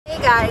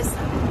Guys,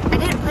 I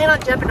didn't plan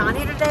on jumping on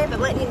here today, but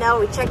letting you know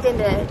we checked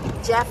into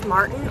Jeff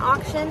Martin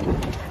auction.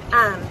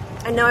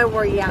 I know I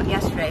wore you out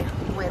yesterday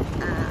with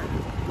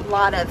a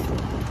lot of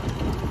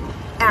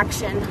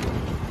action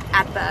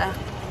at the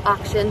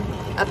auction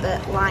of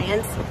the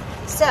Lions.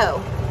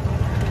 So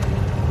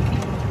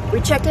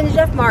we checked into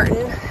Jeff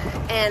Martin,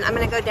 and I'm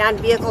gonna go down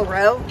Vehicle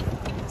Row,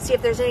 see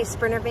if there's any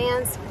Sprinter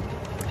vans.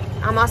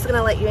 I'm also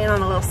gonna let you in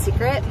on a little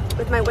secret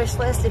with my wish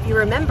list. If you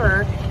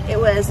remember, it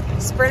was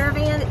Sprinter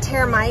van,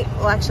 Terramite,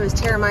 well actually it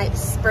was Terramite,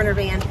 Sprinter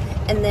van,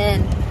 and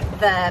then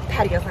the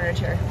patio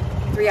furniture,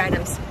 3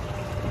 items,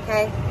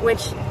 okay?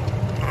 Which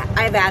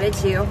I've added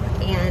to,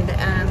 and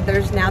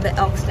there's now the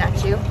elk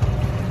statue.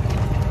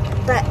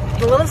 But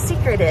the little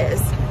secret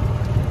is,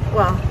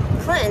 well,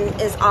 Clinton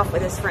is off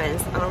with his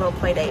friends on a little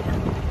play date.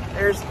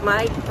 There's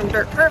Mike from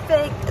Dirt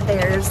Perfect,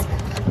 there's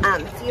a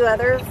few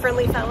other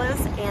friendly fellas,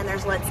 and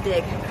there's Let's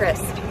Dig,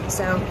 Chris.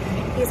 So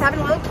he's having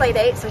a little play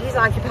date, so he's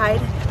occupied.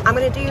 I'm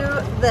gonna do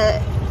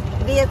the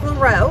Vehicle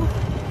Row,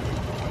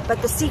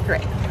 but the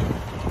secret,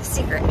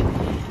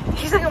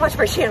 he's not gonna watch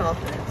my channel.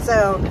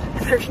 So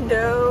there's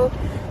no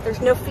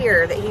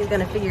fear that he's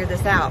gonna figure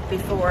this out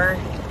before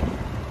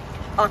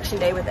auction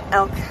day with the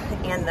elk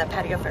and the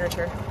patio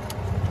furniture,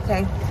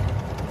 okay?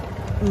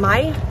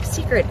 My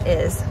secret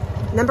is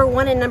number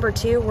 1 and number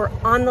 2 were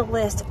on the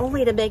list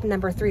only to make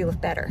number 3 look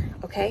better,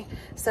 okay?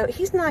 So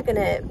he's not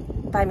gonna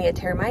buy me a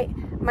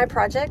Terramite. My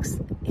projects,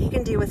 he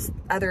can do with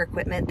other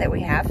equipment that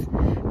we have.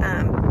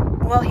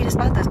 Well, he just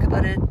bought those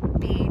Kubota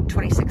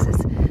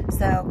B26s.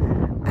 So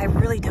I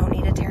really don't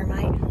need a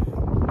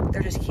Terramite.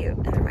 They're just cute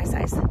and they're my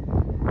size.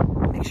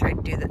 Make sure I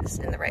do this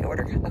in the right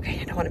order.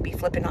 Okay, I don't wanna be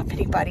flipping off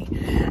anybody.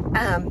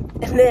 And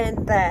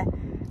then the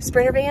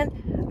Sprinter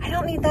van, I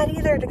don't need that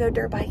either to go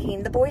dirt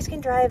biking. The boys can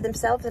drive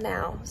themselves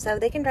now, so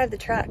they can drive the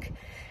truck.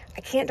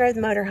 I can't drive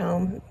the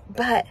motorhome,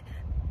 but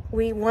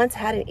we once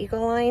had an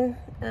Ecoline,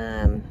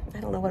 I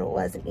don't know what it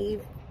was, an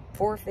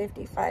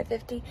E450,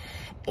 550,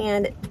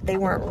 and they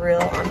weren't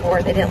real on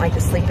board. They didn't like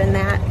to sleep in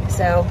that,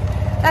 so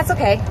that's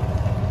okay.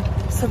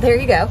 So there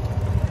you go.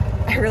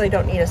 I really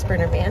don't need a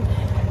Sprinter van.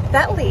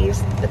 That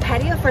leaves the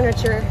patio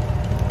furniture,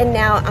 and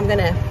now I'm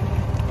gonna,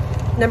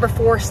 number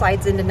 4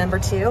 slides into number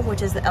 2,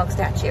 which is the elk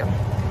statue.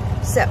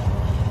 So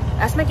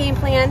that's my game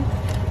plan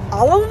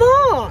all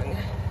along.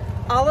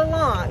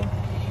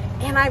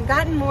 And I've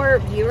gotten more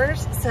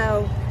viewers,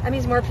 so that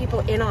means more people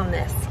in on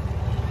this.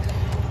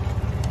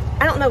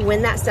 I don't know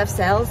when that stuff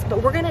sells,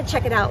 but we're gonna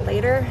check it out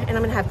later, and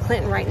I'm gonna have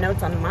Clinton write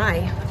notes on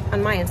my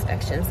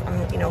inspections,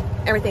 on, you know,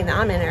 everything that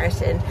I'm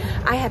interested in.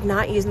 I have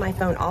not used my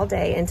phone all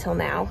day until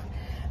now,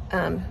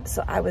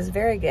 so I was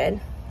very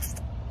good.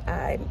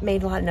 I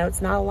made a lot of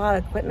notes, not a lot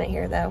of equipment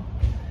here though.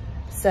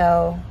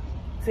 So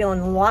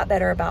feeling a lot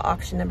better about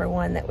auction number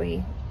 1 that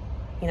we,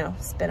 you know,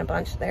 spent a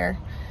bunch there.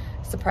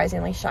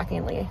 Surprisingly,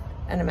 shockingly,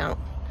 an amount.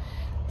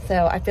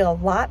 So I feel a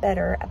lot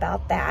better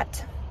about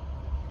that,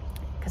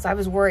 because I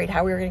was worried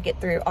how we were gonna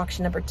get through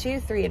auction number 2,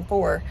 3, and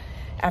 4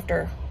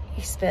 after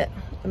he spent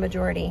the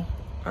majority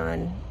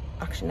on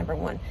auction number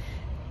 1.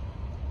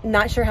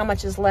 Not sure how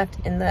much is left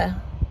in the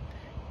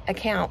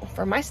account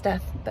for my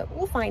stuff, but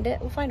we'll find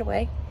it, we'll find a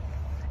way.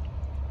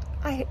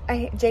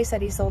 Jay said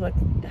he sold a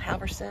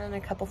Halverson, a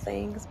couple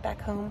things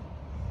back home,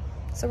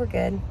 so we're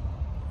good.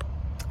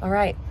 All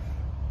right,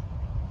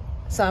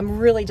 so I'm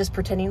really just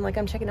pretending like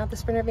I'm checking out the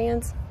Sprinter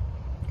vans.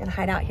 Gonna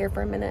hide out here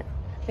for a minute,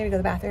 maybe go to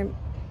the bathroom,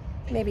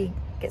 maybe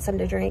get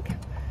something to drink.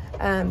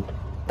 But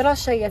I'll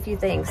show you a few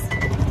things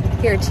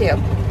here too.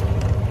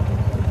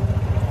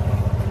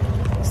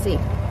 Let's see,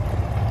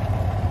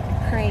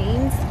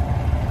 cranes,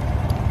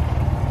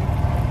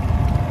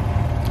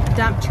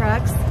 dump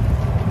trucks.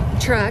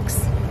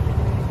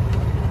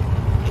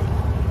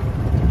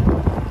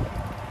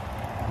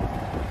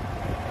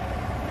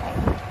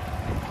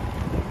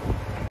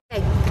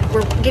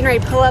 We're getting ready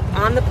to pull up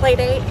on the play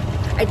date.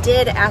 I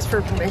did ask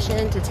for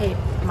permission to take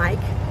Mike.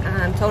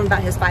 Told him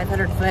about his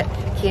 500-foot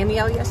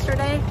cameo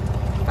yesterday,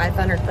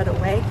 500 foot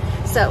away.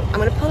 So I'm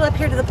gonna pull up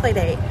here to the play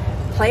date.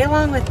 Play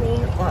along with me.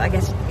 Well, I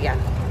guess, yeah,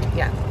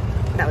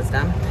 that was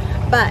dumb.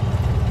 But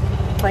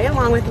play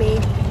along with me.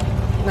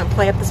 I'm gonna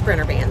play up the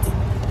Sprinter vans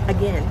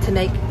again to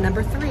make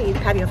number 3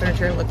 patio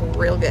furniture look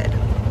real good.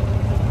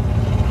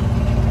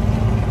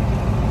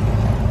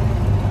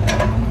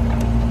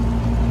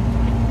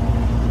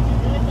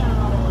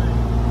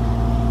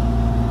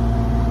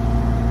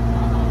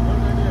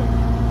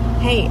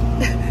 Hey,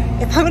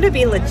 if I'm gonna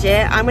be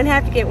legit, I'm gonna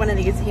have to get one of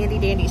these handy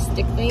dandy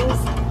stick things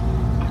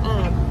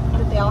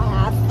that they all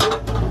have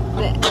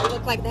that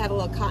look like they have a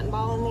little cotton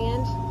ball in the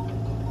end.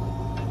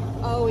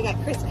 Oh, we got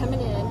Chris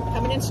coming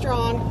in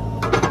strong.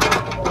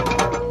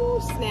 Oh,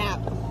 snap.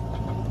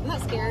 I'm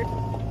not scared.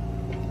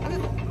 I'm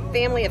a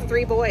family of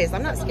 3 boys.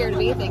 I'm not scared of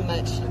anything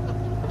much.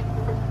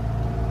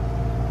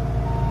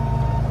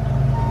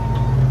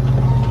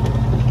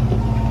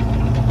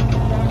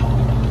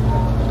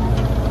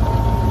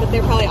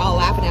 They're probably all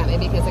laughing at me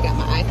because I got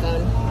my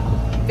iPhone.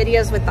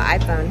 Videos with the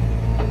iPhone.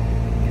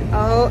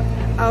 Oh.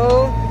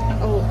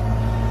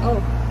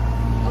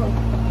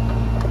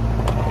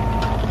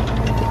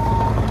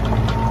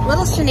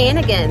 little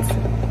shenanigans.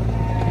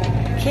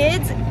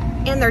 Kids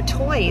and their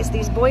toys.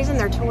 These boys and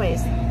their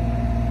toys.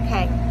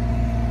 Okay.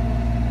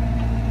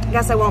 I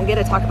guess I won't get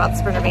to talk about the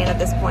Sprinter van at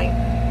this point.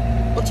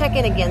 We'll check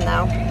in again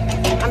though.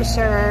 I'm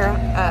sure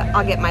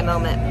I'll get my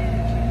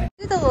moment.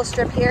 Do the little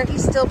strip here.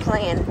 He's still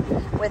playing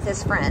with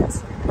his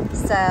friends,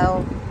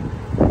 so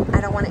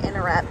I don't want to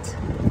interrupt.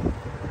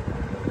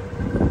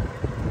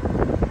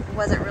 It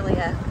wasn't really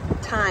a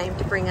time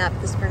to bring up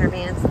the Sprinter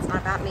vans. It's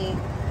not about me.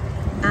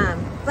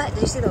 But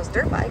did you see those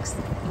dirt bikes?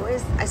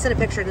 Boys, I sent a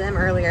picture to them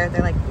earlier.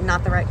 They're like,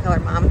 not the right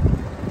color, Mom.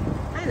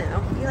 I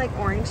know. You like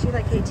orange. You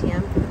like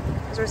KTM.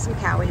 Those were some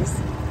cowies.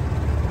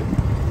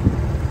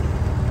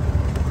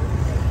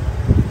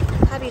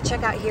 Have you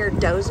check out here,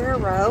 Dozer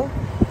Row.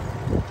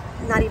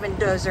 Not even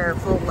Dozer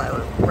full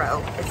load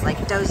row. It's like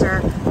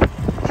Dozer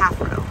half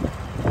row.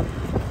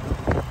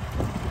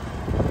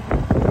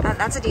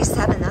 That's a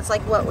D7. That's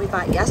like what we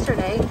bought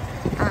yesterday,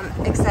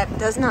 except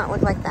does not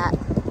look like that.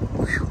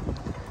 Whew.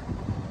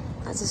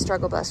 That's a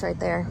struggle bus right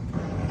there.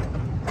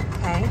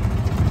 Okay.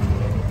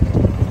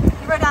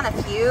 He wrote down a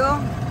few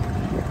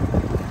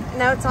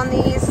notes on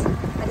these,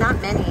 but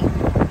not many.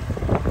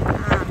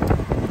 I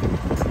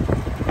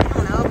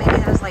don't know, maybe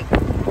there was like 10,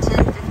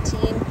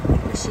 15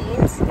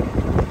 machines.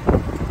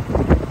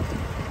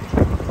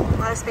 A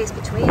lot of space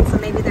between, so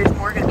maybe there's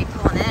more going to be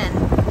pulling in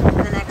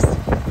the next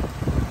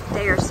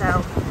day or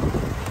so.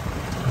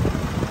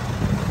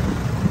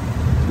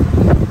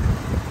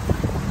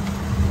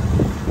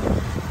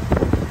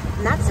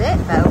 And that's it,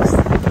 folks.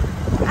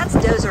 That's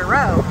Dozer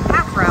Row,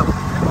 half row.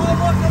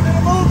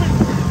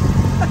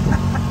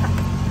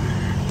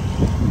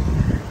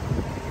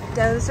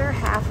 Dozer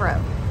half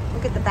row.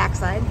 Look at the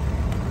backside.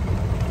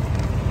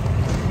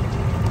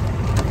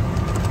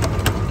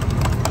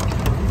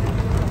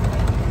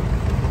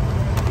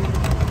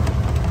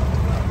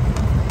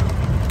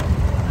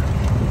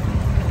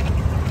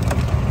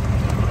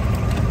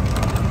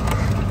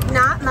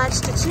 Not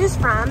much to choose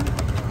from.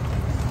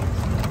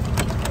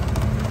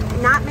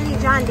 Not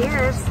many John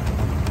Deeres,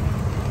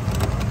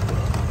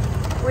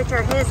 which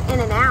are his in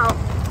and out.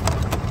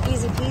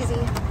 Easy peasy.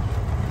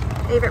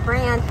 Favorite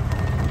brand.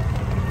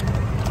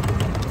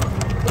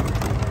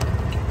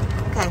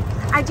 Okay,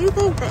 I do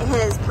think that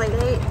his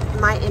playdate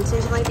might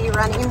intentionally be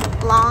running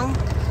long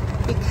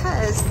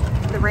because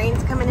the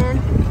rain's coming in.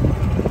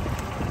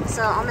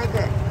 So I'll make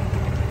it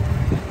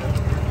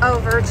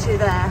over to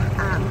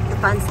the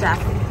fun stuff.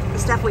 The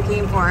stuff we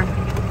came for.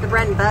 The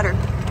bread and butter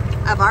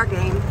of our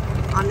game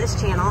on this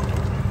channel.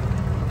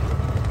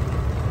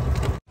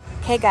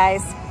 Okay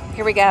guys,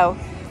 here we go.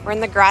 We're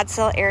in the garage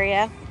sale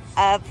area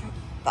of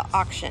the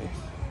auction.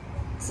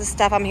 This is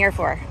stuff I'm here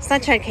for.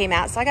 Sunshine came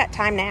out, so I got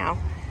time now.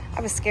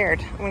 I was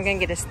scared. I'm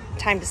gonna get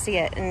time to see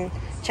it and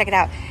check it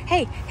out.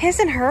 Hey, his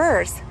and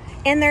hers.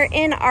 And they're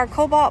in our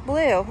cobalt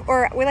blue,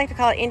 or we like to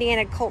call it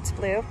Indiana Colts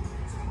blue.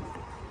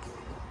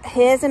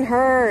 His and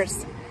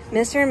hers.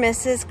 Mr. and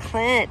Mrs.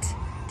 Clint.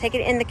 Take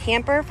it in the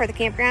camper for the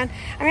campground.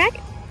 I mean,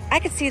 I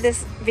could see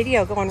this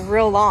video going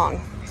real long.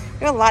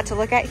 We have a lot to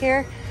look at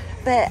here,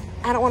 but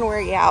I don't want to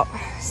wear you out.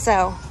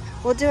 So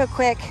we'll do a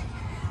quick,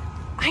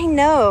 I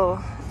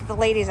know the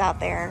ladies out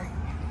there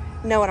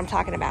know what I'm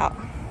talking about.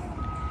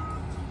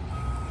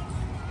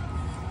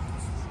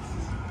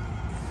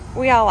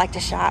 We all like to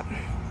shop.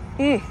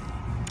 I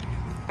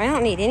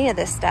don't need any of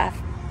this stuff.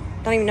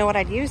 Don't even know what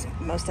I'd use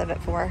most of it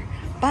for,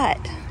 but,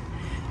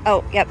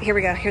 oh, yep, here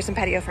we go. Here's some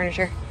patio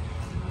furniture.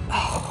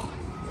 Oh,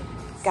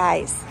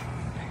 guys.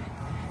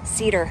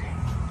 Cedar,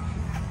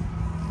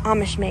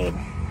 Amish made,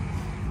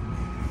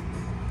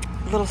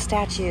 little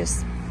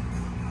statues.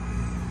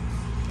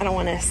 I don't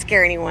want to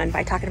scare anyone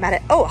by talking about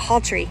it. Oh, a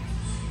hall tree.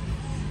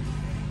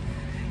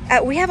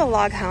 We have a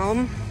log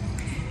home,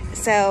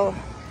 so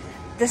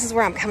this is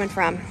where I'm coming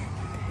from.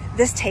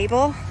 This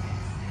table,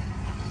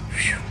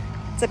 whew,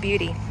 it's a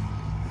beauty.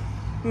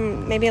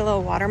 Maybe a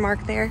little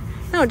watermark there.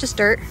 No, just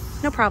dirt,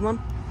 no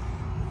problem.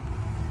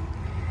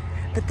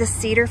 But this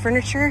cedar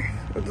furniture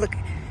would look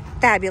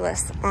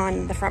fabulous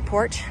on the front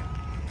porch.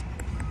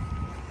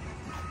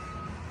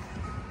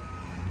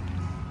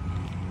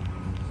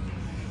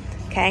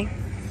 Okay.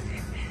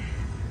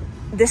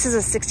 This is a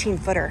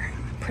 16-footer.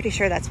 Pretty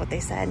sure that's what they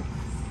said.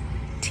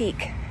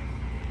 Teak.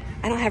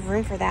 I don't have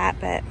room for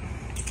that, but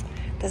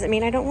doesn't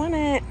mean I don't want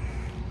it.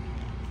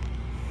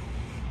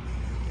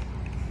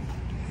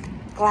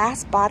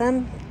 Glass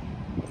bottom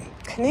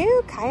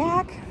canoe,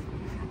 kayak.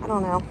 I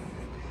don't know.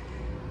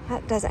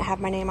 That doesn't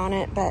have my name on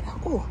it, but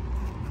ooh.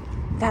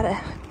 That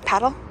a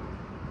paddle?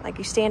 Like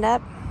you stand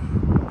up?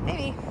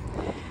 Maybe.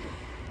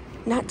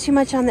 Not too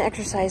much on the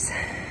exercise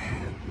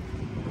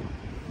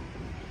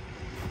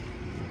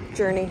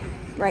journey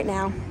right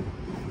now.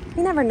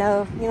 You never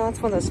know. You know,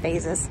 it's one of those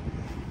phases.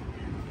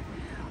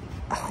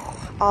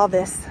 Oh, all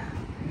this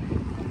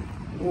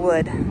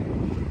wood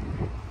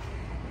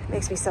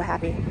makes me so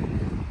happy.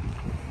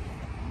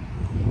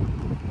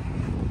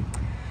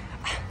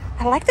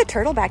 I like the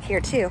turtle back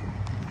here too.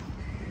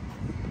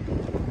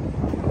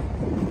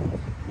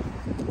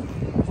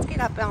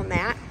 Up on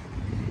that.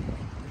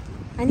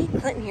 I need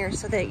Clinton here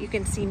so that you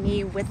can see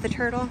me with the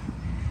turtle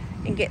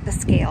and get the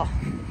scale.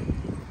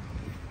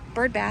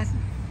 Bird bath.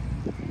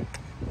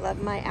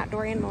 Love my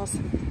outdoor animals.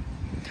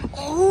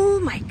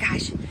 Oh my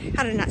gosh.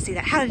 How did I not see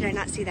that? How did I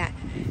not see that?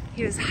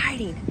 He was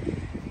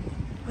hiding.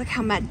 Look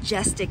how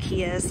majestic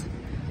he is.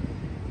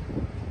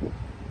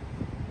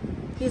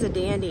 He's a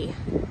dandy.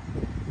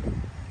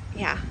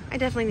 Yeah, I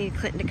definitely need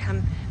Clinton to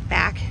come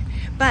back.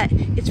 But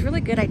it's really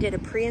good I did a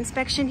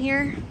pre-inspection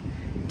here,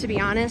 to be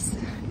honest.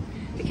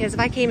 Because if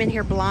I came in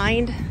here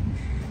blind,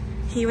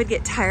 he would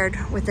get tired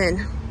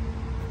within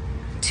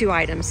 2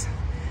 items.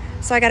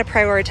 So I gotta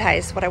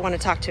prioritize what I wanna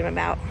talk to him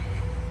about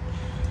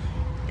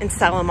and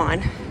sell him on.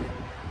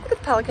 Look at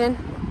the pelican.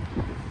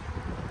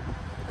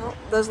 Oh,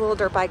 those little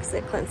dirt bikes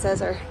that Clint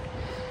says are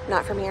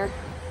not from here.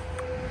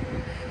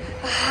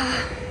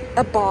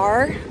 A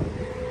bar.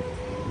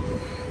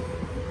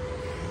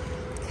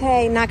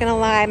 Okay, not gonna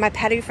lie, my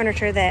patio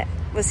furniture that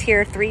was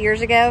here 3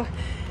 years ago,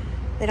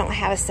 they don't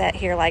have a set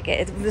here like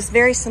it. It was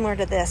very similar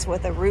to this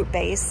with a root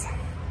base.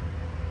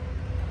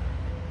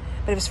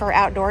 But it was for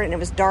outdoor and it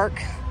was dark,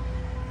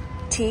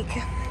 teak.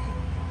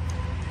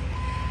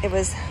 It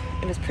was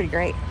pretty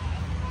great.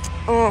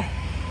 Oh,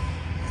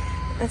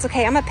 that's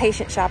okay. I'm a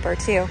patient shopper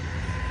too.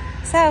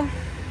 So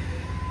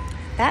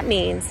that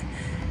means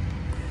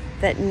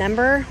that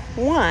number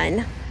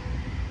 1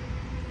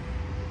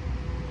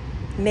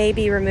 may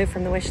be removed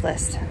from the wish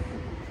list.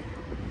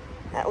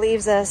 That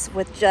leaves us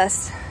with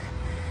just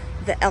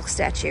the elk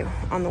statue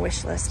on the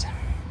wish list.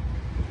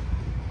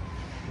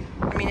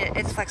 I mean,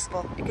 it's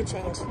flexible. It could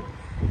change.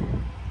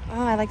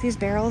 Oh, I like these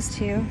barrels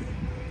too.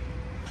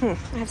 I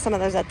have some of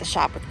those at the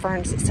shop with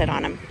ferns that sit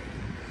on them.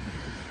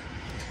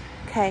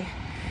 Okay.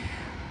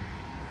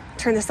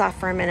 Turn this off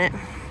for a minute.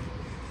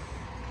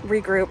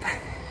 Regroup.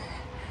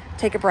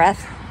 Take a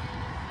breath.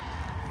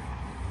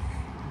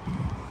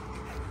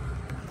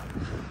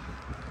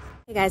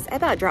 Hey guys, I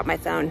about dropped my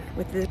phone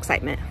with the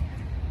excitement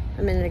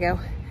a minute ago.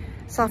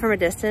 Saw from a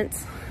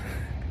distance.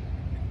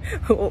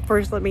 Well,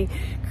 first let me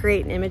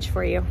create an image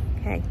for you.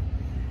 Okay.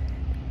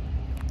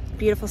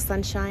 Beautiful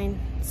sunshine,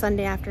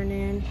 Sunday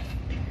afternoon,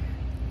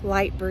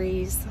 light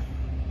breeze,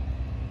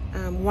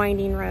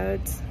 winding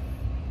roads.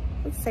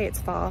 Let's say it's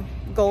fall.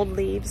 Gold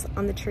leaves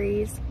on the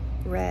trees,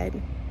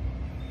 red.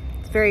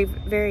 It's very,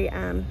 very,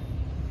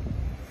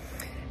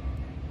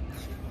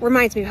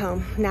 reminds me of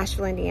home,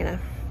 Nashville, Indiana.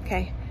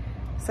 Okay.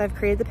 So I've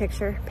created the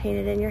picture,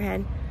 painted it in your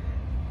head,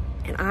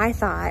 and I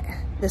thought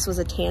this was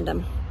a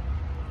tandem.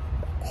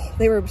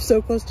 They were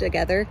so close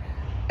together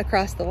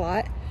across the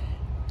lot.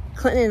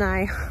 Clinton and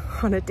I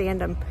on a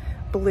tandem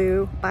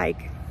blue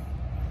bike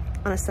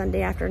on a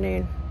Sunday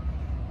afternoon.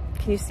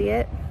 Can you see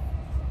it?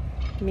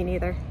 Me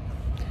neither.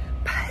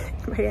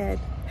 But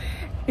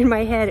in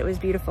my head, it was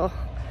beautiful.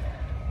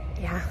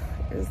 Yeah,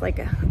 it was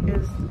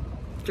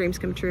dreams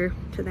come true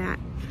to that.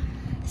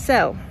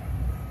 So,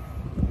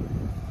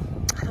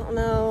 I don't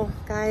know,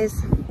 guys,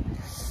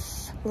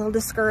 a little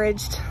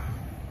discouraged.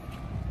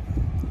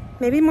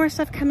 Maybe more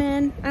stuff come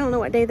in. I don't know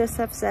what day this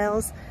stuff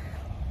sells.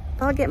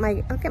 But I'll get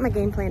my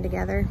game plan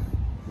together.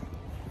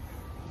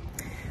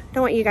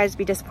 Don't want you guys to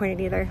be disappointed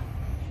either.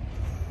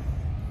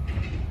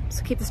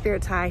 So keep the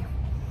spirits high.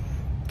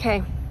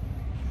 Okay.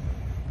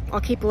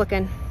 I'll keep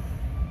looking.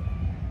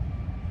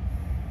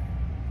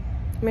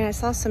 I mean, I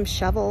saw some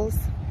shovels.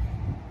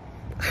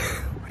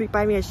 Would you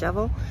buy me a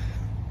shovel?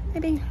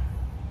 Maybe.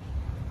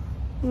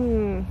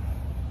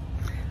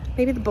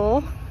 Maybe the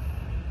bull?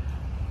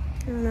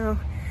 I don't know.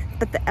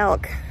 But the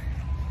elk.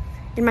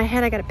 In my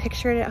head, I gotta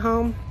picture it at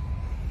home.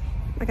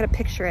 I gotta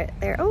picture it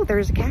there. Oh,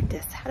 there's a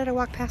cactus. How did I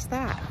walk past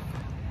that?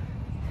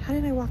 How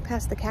did I walk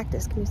past the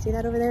cactus? Can you see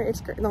that over there?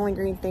 It's the only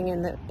green thing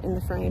in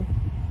the frame.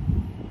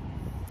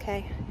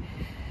 Okay.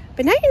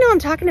 But now you know what I'm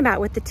talking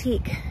about with the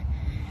teak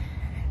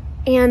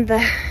and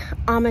the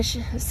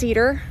Amish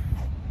cedar.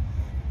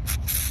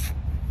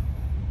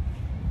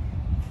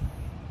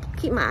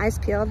 Keep my eyes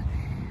peeled.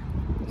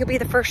 You'll be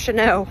the first to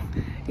know.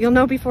 You'll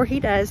know before he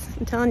does.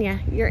 I'm telling you,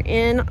 you're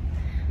in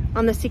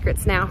on the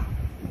secrets now.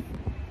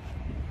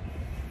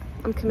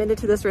 I'm committed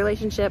to this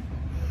relationship.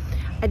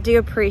 I do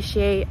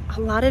appreciate a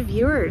lot of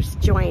viewers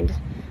joined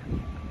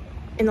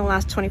in the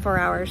last 24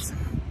 hours.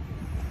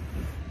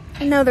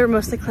 I know they're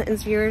mostly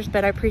Clinton's viewers,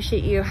 but I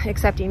appreciate you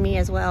accepting me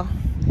as well.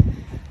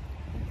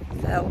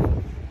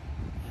 So,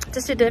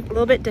 just a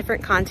little bit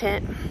different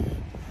content.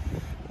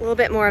 A little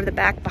bit more of the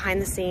back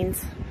behind the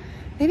scenes.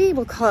 Maybe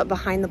we'll call it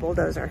behind the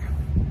bulldozer.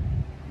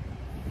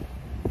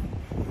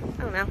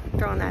 I don't know,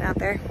 throwing that out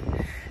there.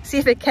 See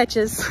if it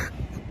catches.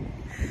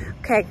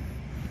 Okay,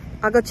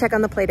 I'll go check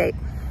on the play date.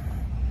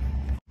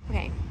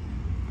 Okay,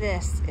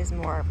 this is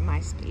more of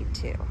my speed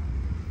too.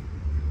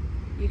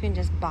 You can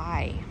just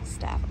buy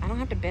stuff. I don't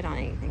have to bid on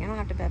anything. I don't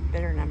have to bet a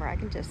bidder number. I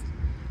can just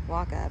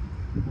walk up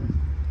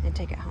and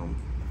take it home.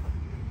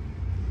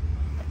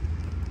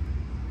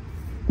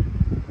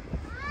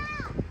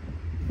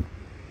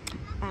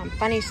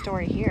 Funny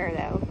story here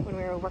though, when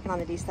we were working on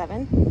the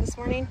D7 this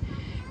morning,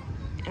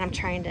 and I'm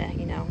trying to,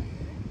 you know,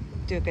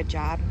 do a good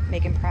job,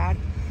 make him proud.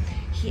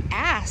 He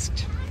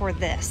asked for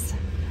this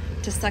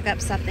to suck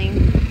up something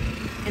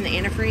in the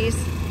antifreeze.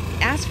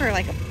 Asked for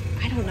like,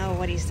 I don't know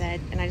what he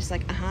said. And I just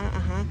like,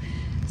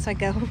 So I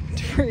go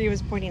to where he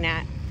was pointing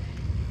at,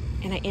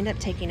 and I end up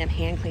taking a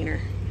hand cleaner.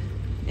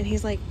 And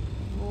he's like,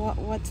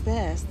 what's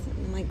this?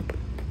 And I'm like,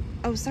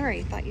 oh,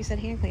 sorry, thought you said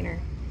hand cleaner.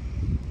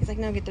 He's like,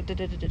 no, get the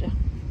da-da-da-da-da.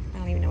 I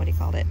don't even know what he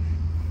called it.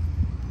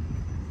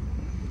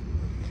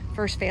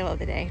 First fail of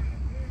the day.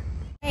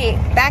 Hey,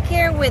 back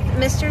here with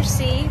Mr.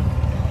 C.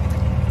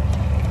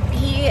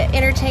 He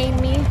entertained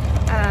me,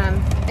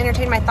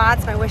 entertained my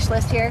thoughts, my wish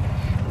list here.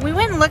 We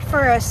went and looked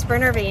for a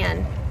Sprinter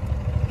van.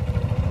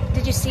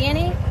 Did you see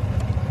any?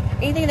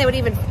 Anything that would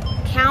even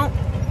count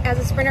as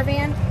a Sprinter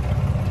van?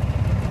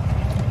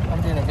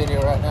 I'm doing a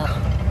video right now.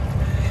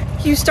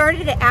 You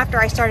started it after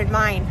I started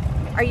mine.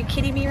 Are you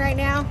kidding me right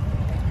now?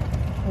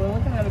 We're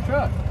looking at a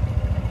truck.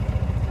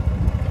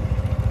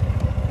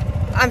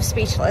 I'm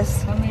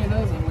speechless. How many of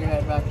those have we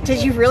had back there?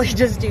 Did you really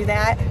just do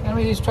that? How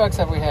many of these trucks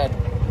have we had?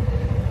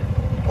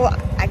 Well,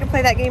 I can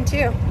play that game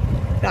too.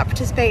 Not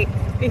participate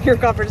in your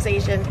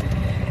conversation.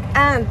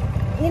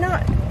 You know,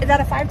 is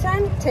that a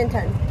 5-ton?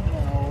 10-ton?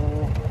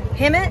 No.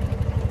 Hemet?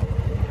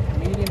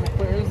 Medium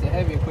equipment. This is the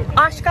heavy equipment.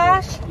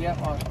 Oshkosh?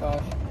 Yep,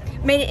 Oshkosh.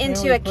 Made it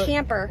into a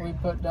camper. We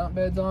put dump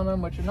beds on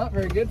them, which are not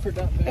very good for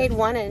dump beds. Made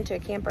one into a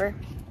camper.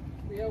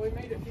 Yeah, we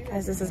made a few.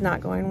 Guys, this is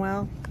not going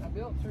well. I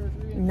built 2 or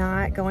 3.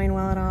 Not going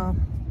well at all.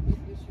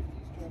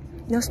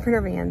 No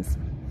Sprinter vans.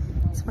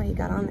 That's why he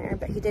got on there,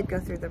 but he did go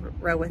through the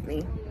row with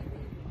me.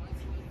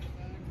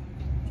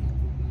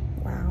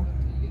 Wow.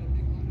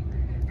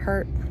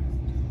 Hurt.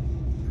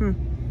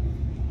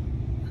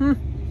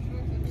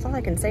 That's all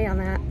I can say on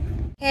that.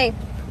 Okay,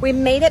 we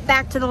made it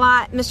back to the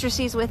lot. Mr.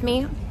 C's with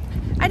me.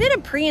 I did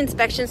a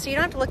pre-inspection, so you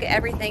don't have to look at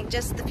everything,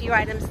 just the few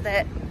items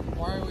that...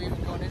 Why are we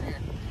even going in here?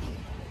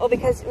 Well,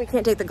 because we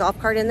can't take the golf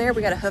cart in there.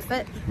 We got to hoof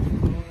it.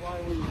 Why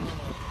are we doing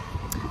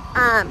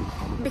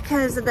that?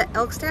 Because of the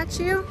elk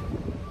statue.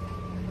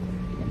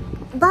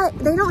 But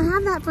they don't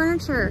have that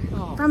furniture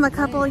from a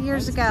couple of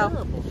years ago.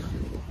 Terrible.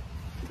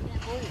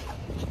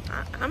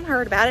 I'm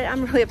hurt about it.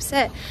 I'm really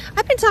upset.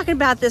 I've been talking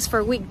about this for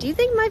a week. Do you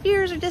think my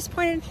viewers are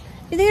disappointed? Do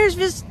you think they're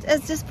just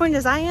as disappointed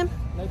as I am?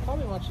 They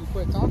probably want you to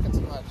quit talking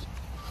so much.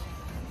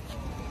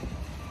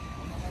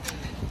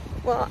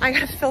 Well, I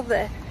gotta fill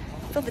the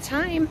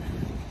time.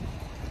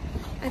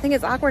 I think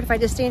it's awkward if I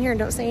just stand here and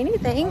don't say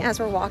anything as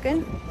we're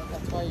walking.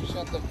 That's why you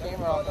shut the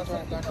camera off and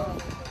turn it back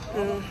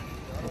on.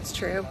 It's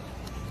true.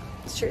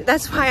 It's true.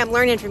 That's why I'm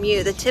learning from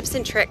you, the tips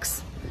and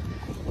tricks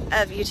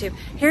of YouTube.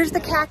 Here's the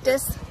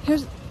cactus.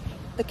 Here's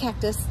the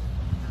cactus.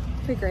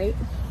 Pretty great.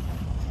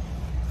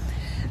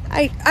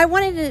 I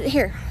wanted to,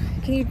 here,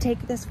 can you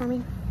take this for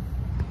me?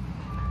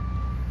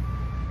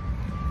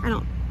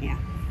 Yeah.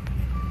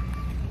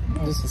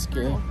 This is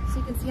scary. So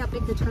you can see how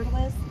big the turtle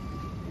is.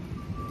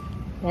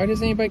 Why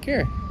does anybody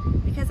care?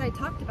 Because I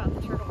talked about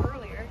the turtle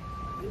earlier.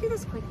 Let me do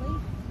this quickly.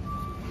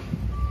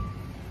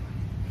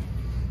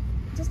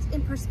 Just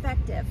in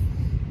perspective.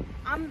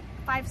 I'm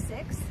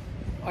 5'6".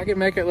 I can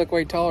make it look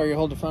way taller. You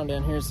hold the phone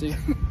down here, see?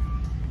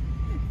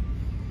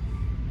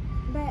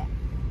 But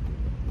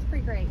it's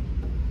pretty great.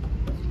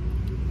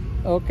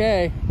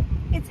 Okay.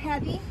 It's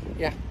heavy.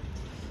 Yeah.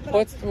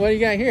 What do you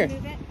got here?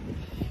 Move it.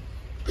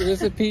 Is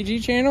this a PG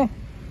channel?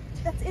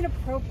 That's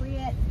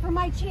inappropriate for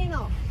my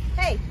channel.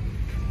 Hey,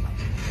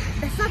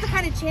 that's not the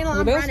kind of channel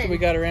I'm What else running. do we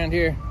got around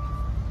here?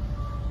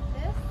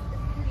 This is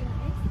pretty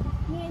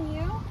nice. Me and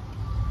you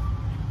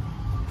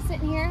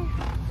sitting here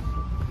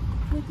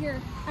with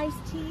your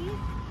iced tea.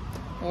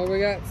 Oh, we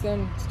got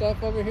some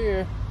stuff over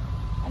here.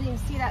 I didn't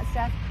even see that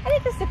stuff. I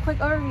think this is a quick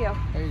overview.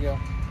 There you go.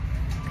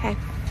 Okay.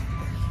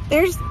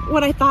 There's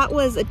what I thought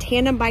was a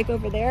tandem bike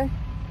over there.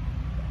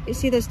 You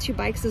see those 2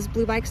 bikes, those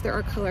blue bikes? They're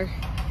our color.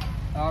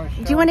 Oh,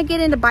 sure. Do you want to get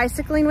into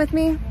bicycling with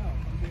me?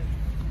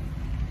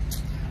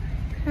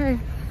 No, Okay.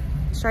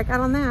 Strike out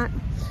on that.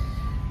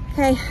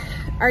 Okay.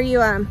 Are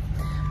you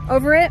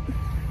over it?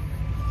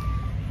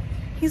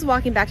 He's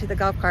walking back to the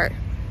golf cart.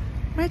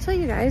 What did I tell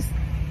you guys?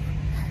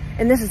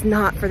 And this is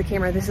not for the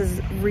camera. This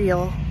is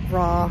real,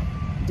 raw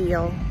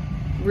deal.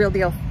 Real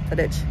deal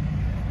footage.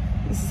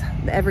 This is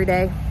the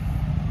everyday.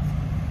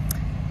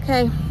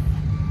 Okay.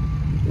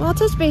 Well, I'll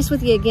touch base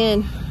with you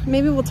again.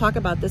 Maybe we'll talk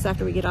about this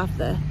after we get off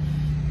the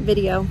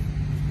video.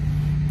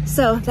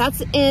 So that's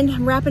the end.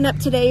 I'm wrapping up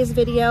today's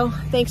video.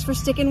 Thanks for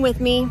sticking with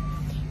me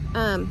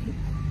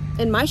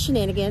in my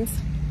shenanigans.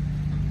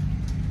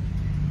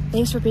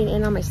 Thanks for being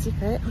in on my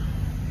secret.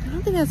 I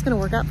don't think that's going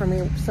to work out for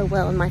me so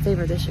well in my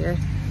favor this year.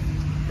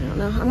 I don't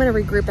know. I'm going to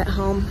regroup at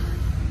home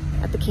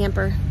at the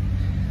camper.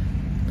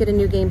 Get a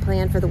new game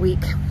plan for the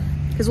week.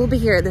 Because we'll be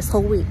here this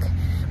whole week.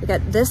 We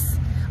got this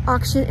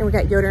auction and we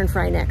got Yoder and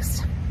Fry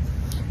next.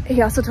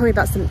 He also told me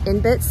about some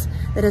in-bits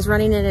that is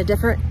running in a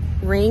different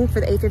ring for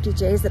the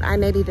 850Js that I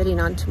may be bidding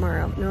on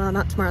tomorrow. No,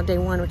 not tomorrow, day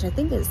 1, which I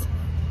think is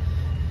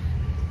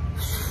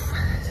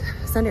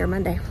Sunday or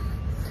Monday.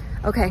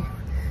 Okay.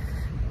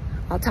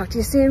 I'll talk to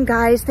you soon,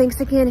 guys. Thanks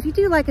again. If you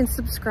do like and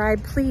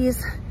subscribe,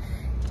 please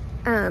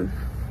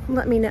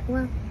let me know.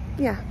 Well,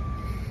 yeah.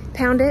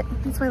 Pound it.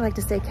 That's what I like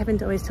to say.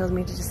 Kevin always tells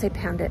me to just say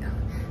pound it.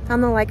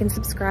 Found the like and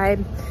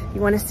subscribe. If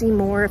you want to see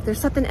more, if there's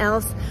something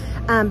else.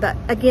 But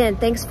again,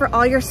 thanks for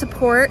all your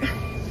support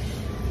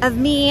of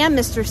me and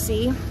Mr.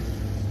 C.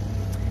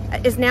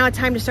 Is now a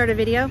time to start a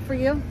video for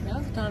you?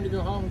 Now's the time to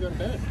go home and go to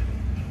bed.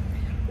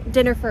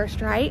 Dinner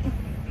first, right?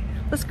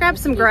 Let's grab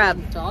some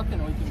grub. Talk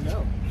and we can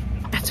go.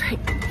 That's right.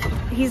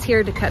 He's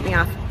here to cut me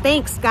off.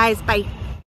 Thanks, guys. Bye.